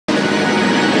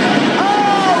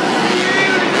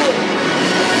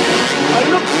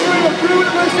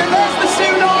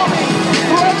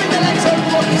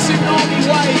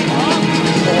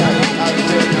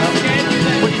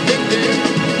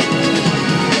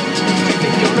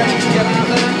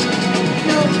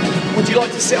you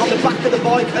like to sit on the back of the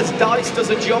bike as Dice does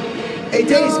a jump? Hey,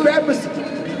 Dice, grab us.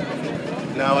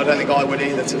 No, I don't think I would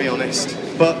either, to be honest.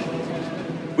 But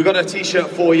we got a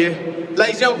t-shirt for you. Ladies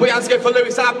and gentlemen, put your hands together for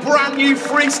Lewis, our brand new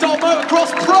Freestyle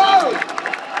Motocross Pro!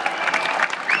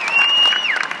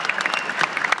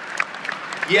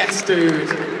 Yes, dude.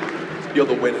 You're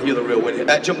the winner, you're the real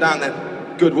winner. Jump down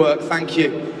then. Good work, thank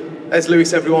you. There's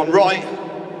Lewis, everyone. Right.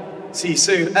 See you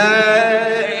soon.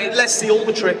 Let's see all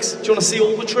the tricks. Do you want to see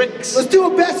all the tricks? Let's do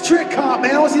a best trick comp,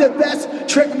 man. I want to see the best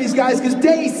trick from these guys because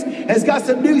Dace has got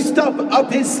some new stuff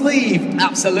up his sleeve.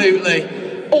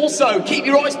 Absolutely. Also, keep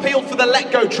your eyes peeled for the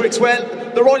let go tricks where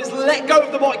the riders let go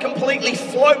of the bike completely,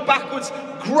 float backwards,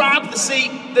 grab the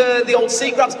seat, the old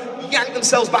seat grabs, yank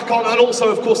themselves back on, and also,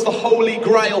 of course, the holy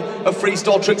grail of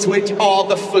freestyle tricks, which are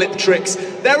the flip tricks.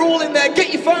 They're all in there.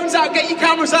 Get your phones out, get your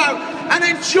cameras out, and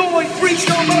enjoy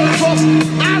freestyle motocross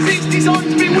as it's designed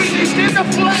to be witnessed in the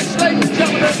flesh, ladies and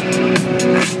gentlemen.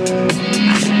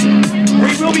 We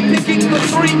will be picking the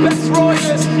 3 best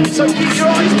riders, so keep your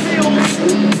eyes peeled.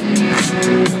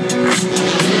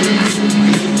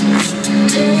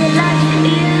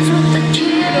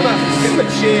 Give them a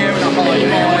cheer and a high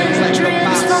five. Let's go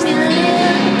past.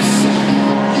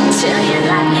 Tell you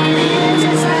like it is,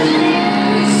 it's like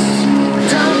this.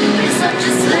 Don't be such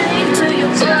a slave to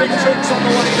your brother. Big tricks on the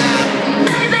way now.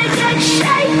 Baby, get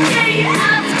shaky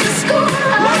after school.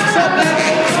 Lights up there.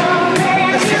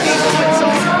 Let's get these lights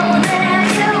on.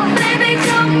 Baby,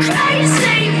 go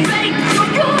crazy, break the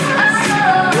rules.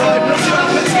 Right, look at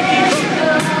that. Let's keep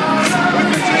up. With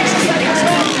the tricks taking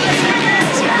time.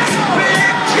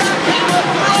 Big jack hammer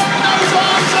throwing those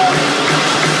arms up.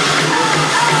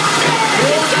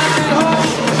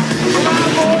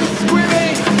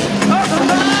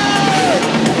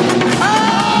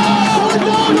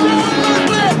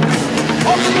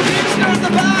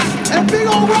 And big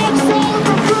old rock solid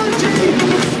from Virgie!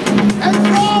 And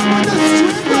Rob with the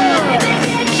stripper!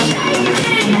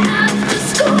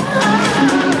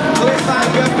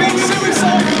 Cliffhanger, big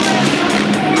suicide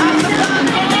and the band.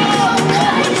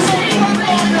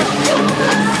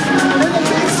 And the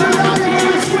big tsunami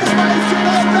with the switch race to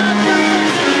the back.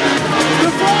 The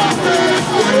Foster!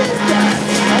 What is that?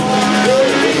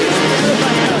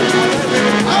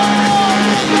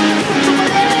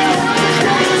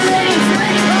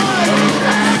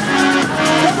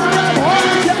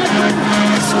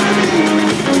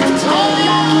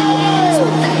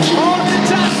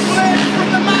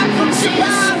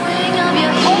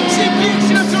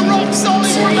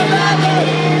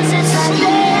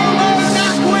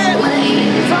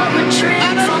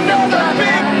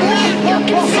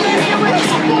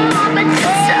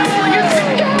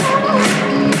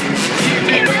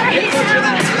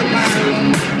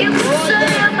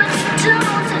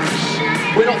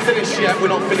 We're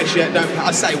not finished yet, don't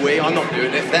I say we, I'm not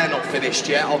doing it, they're not finished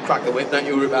yet, I'll crack the whip, don't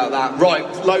you worry about that. Right,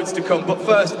 loads to come, but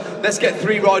first, let's get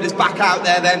 3 riders back out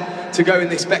there then to go in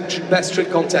this best trick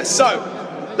contest. So,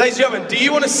 ladies and gentlemen, do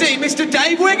you want to see Mr.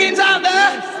 Dave Wiggins out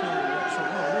there?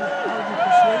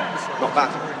 Not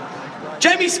bad.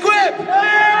 Jamie Squibb!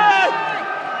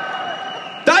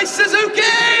 Dice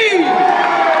Suzuki!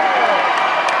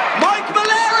 Mike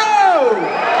Malero!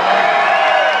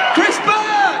 Chris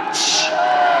Birch!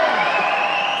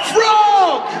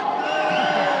 Frog!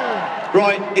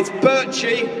 Right, it's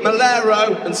Birchie,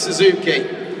 Malero and Suzuki.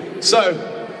 So,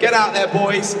 get out there,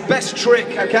 boys. Best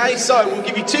trick, okay? So, we'll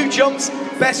give you 2 jumps.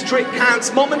 Best trick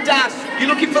counts. Mom and Dad, you're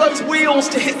looking for those wheels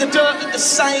to hit the dirt at the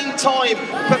same time.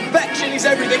 Perfection is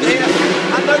everything here.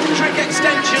 And those trick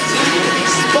extensions need to be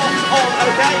spot on,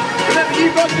 okay? Remember,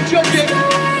 you guys can jump in.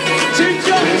 2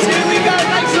 jumps, here we go.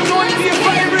 Make some noise for your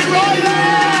favourite rider.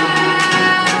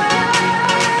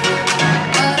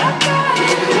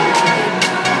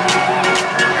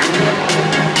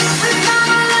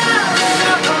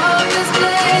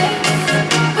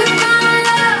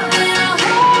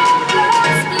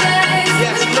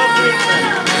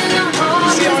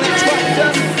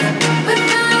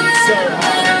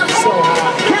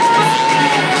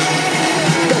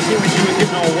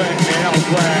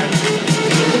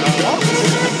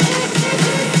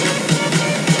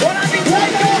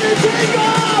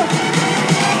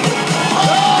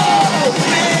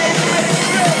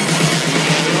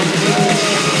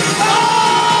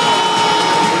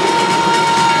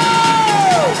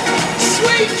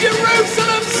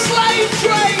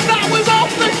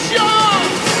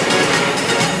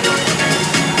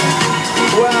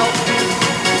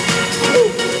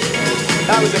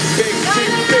 That was a big, 2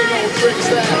 big old tricks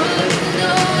there.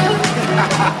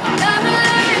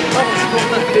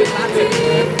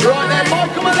 Right then,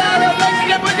 Michael Malero, ladies and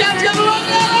gentlemen, down together right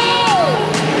now!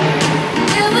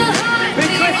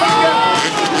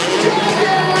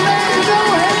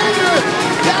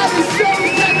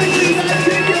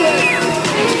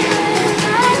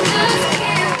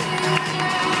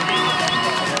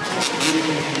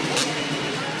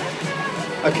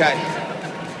 Okay.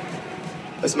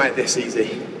 Let's make this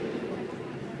easy.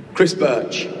 Chris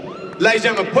Birch. Ladies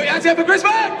and gentlemen, put your hands together for Chris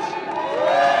Birch!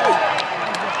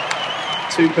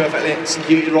 Two perfectly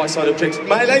executed right side of tricks.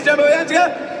 Ladies and gentlemen, put your hands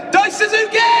together. Dice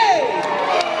Suzuki!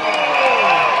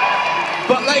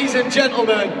 But ladies and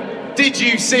gentlemen, did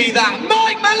you see that?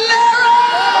 Mike Malero!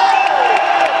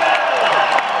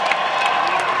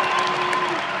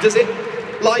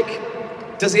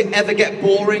 Does it ever get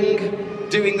boring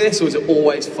doing this, or is it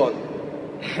always fun?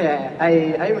 Yeah,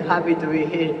 I'm happy to be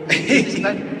here. It's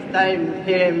my first time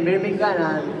here in Birmingham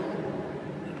and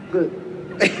good.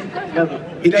 Love it.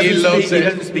 He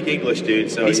doesn't speak English,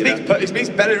 dude. So he speaks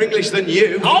better English than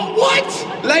you. Oh,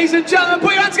 what? Ladies and gentlemen,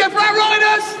 put your hands together for our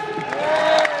riders!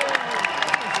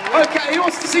 Okay, he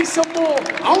wants to see some more.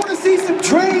 I want to see some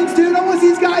trains, dude. I want to see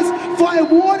these guys flying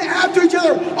one after each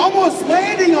other, almost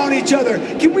landing on each other.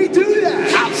 Can we do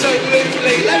that?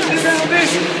 Absolutely. Ladies and gentlemen,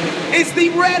 this is the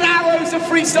Red Arrows of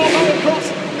freestyle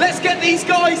motocross. Let's get these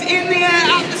guys in the air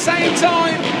at the same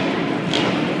time.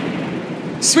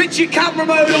 Switch your camera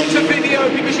mode onto video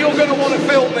because you're going to want to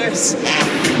film this.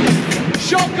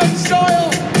 Shotgun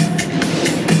style.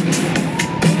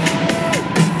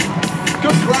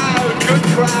 Good crowd, good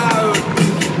crowd.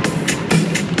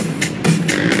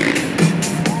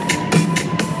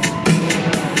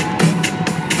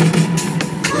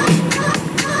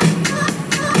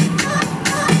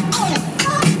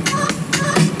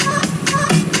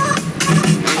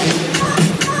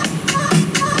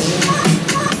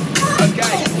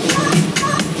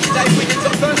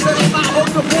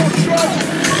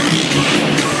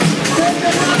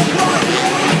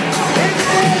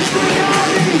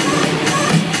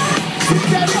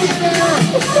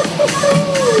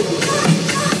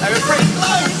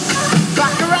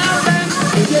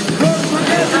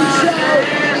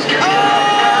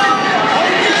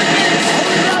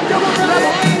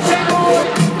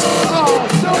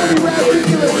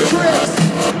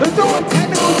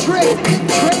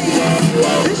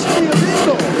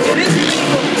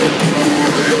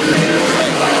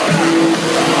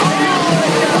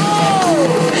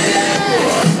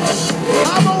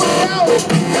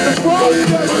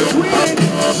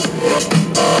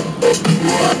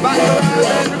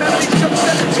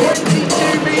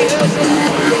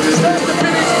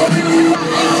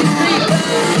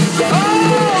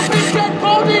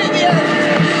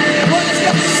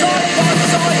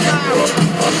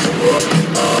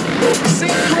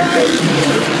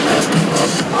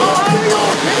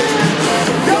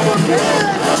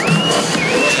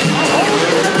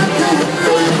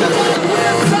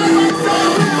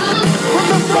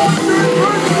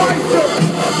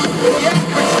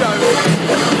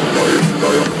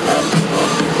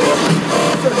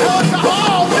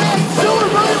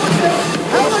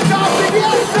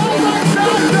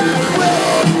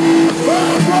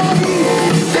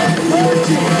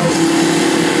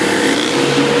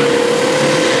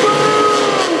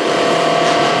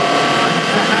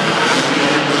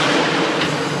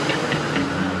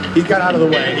 He got out of the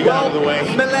way. He got out of the way.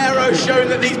 Malero's shown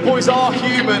that these boys are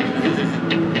human.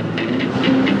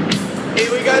 Here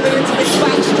we go then into the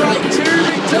back straight. Two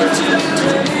big turns down.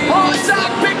 Heart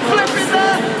attack, big flip in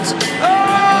there.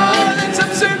 Oh, then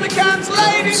some super cans.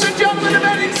 Ladies and gentlemen of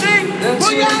NXT,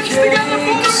 put your hands together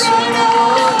for the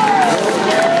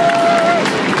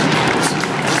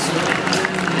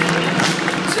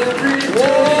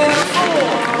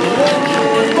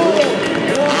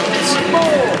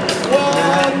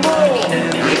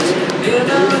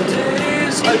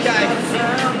Okay,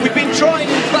 we've been trying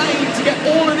in vain to get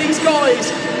all of these guys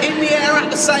in the air at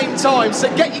the same time, so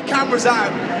get your cameras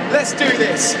out. Let's do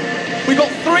this. We've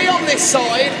got 3 on this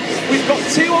side, we've got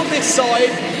 2 on this side,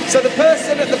 so the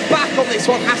person at the back on this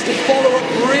one has to follow up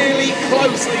really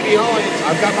closely behind.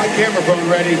 I've got my camera phone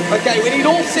ready. Okay, we need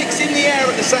all 6 in the air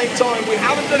at the same time. We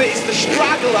haven't done it, it's the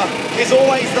straggler is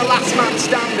always the last man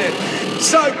standing.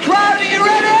 So, crowd, are you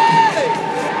ready?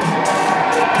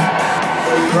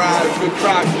 Good crowd, good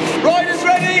crowd. Riders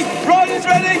ready? Riders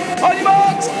ready? On your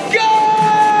marks, go!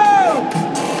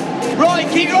 Right,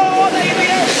 keep your eye in the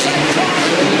air at the same time.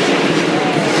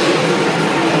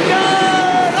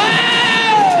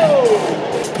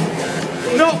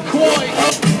 No! Not quite.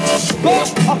 But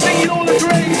I think you'll all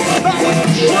agree that was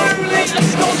truly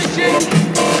astonishing.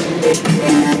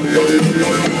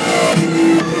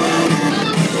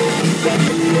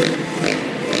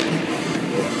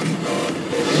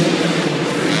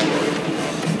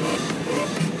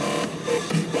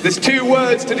 There's 2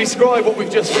 words to describe what we've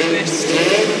just witnessed,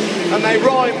 and they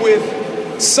rhyme with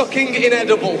sucking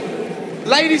inedible.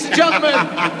 Ladies and gentlemen,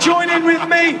 join in with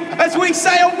me as we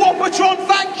say a Whoppertron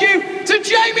thank you to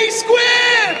Jamie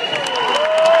Squibb,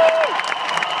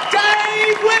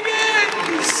 Dave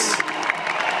Wiggins,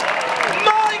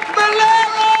 Mike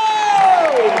Malero.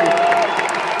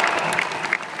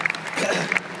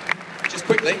 Just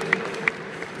quickly,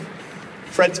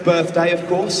 Fred's birthday, of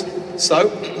course, so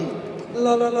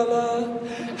la la la la.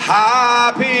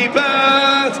 Happy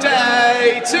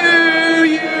birthday to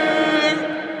you.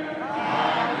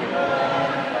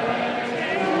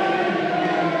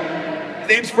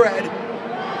 Name's Fred.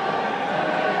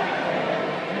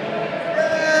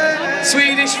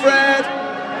 Swedish Fred.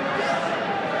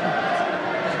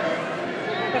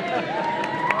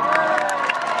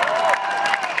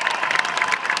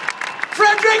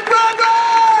 Frederick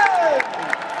Bergman.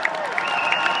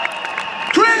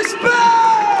 Chris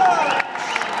Birch.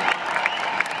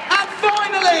 And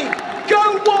finally, go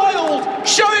wild.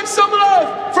 Show him some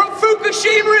love from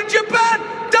Fukushima in Japan,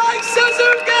 Dai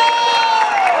Suzuki.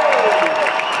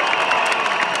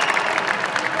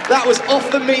 That was off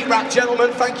the meat rack,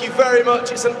 gentlemen. Thank you very much.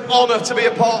 It's an honour to be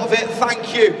a part of it.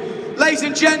 Thank you. Ladies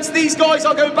and gents, these guys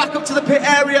are going back up to the pit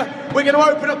area. We're going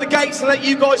to open up the gates and let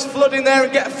you guys flood in there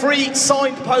and get a free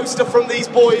signed poster from these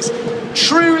boys.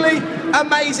 Truly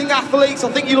amazing athletes,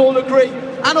 I think you'll all agree.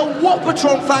 And a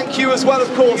Whoppertron thank you as well, of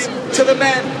course, to the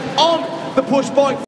men on the push bike.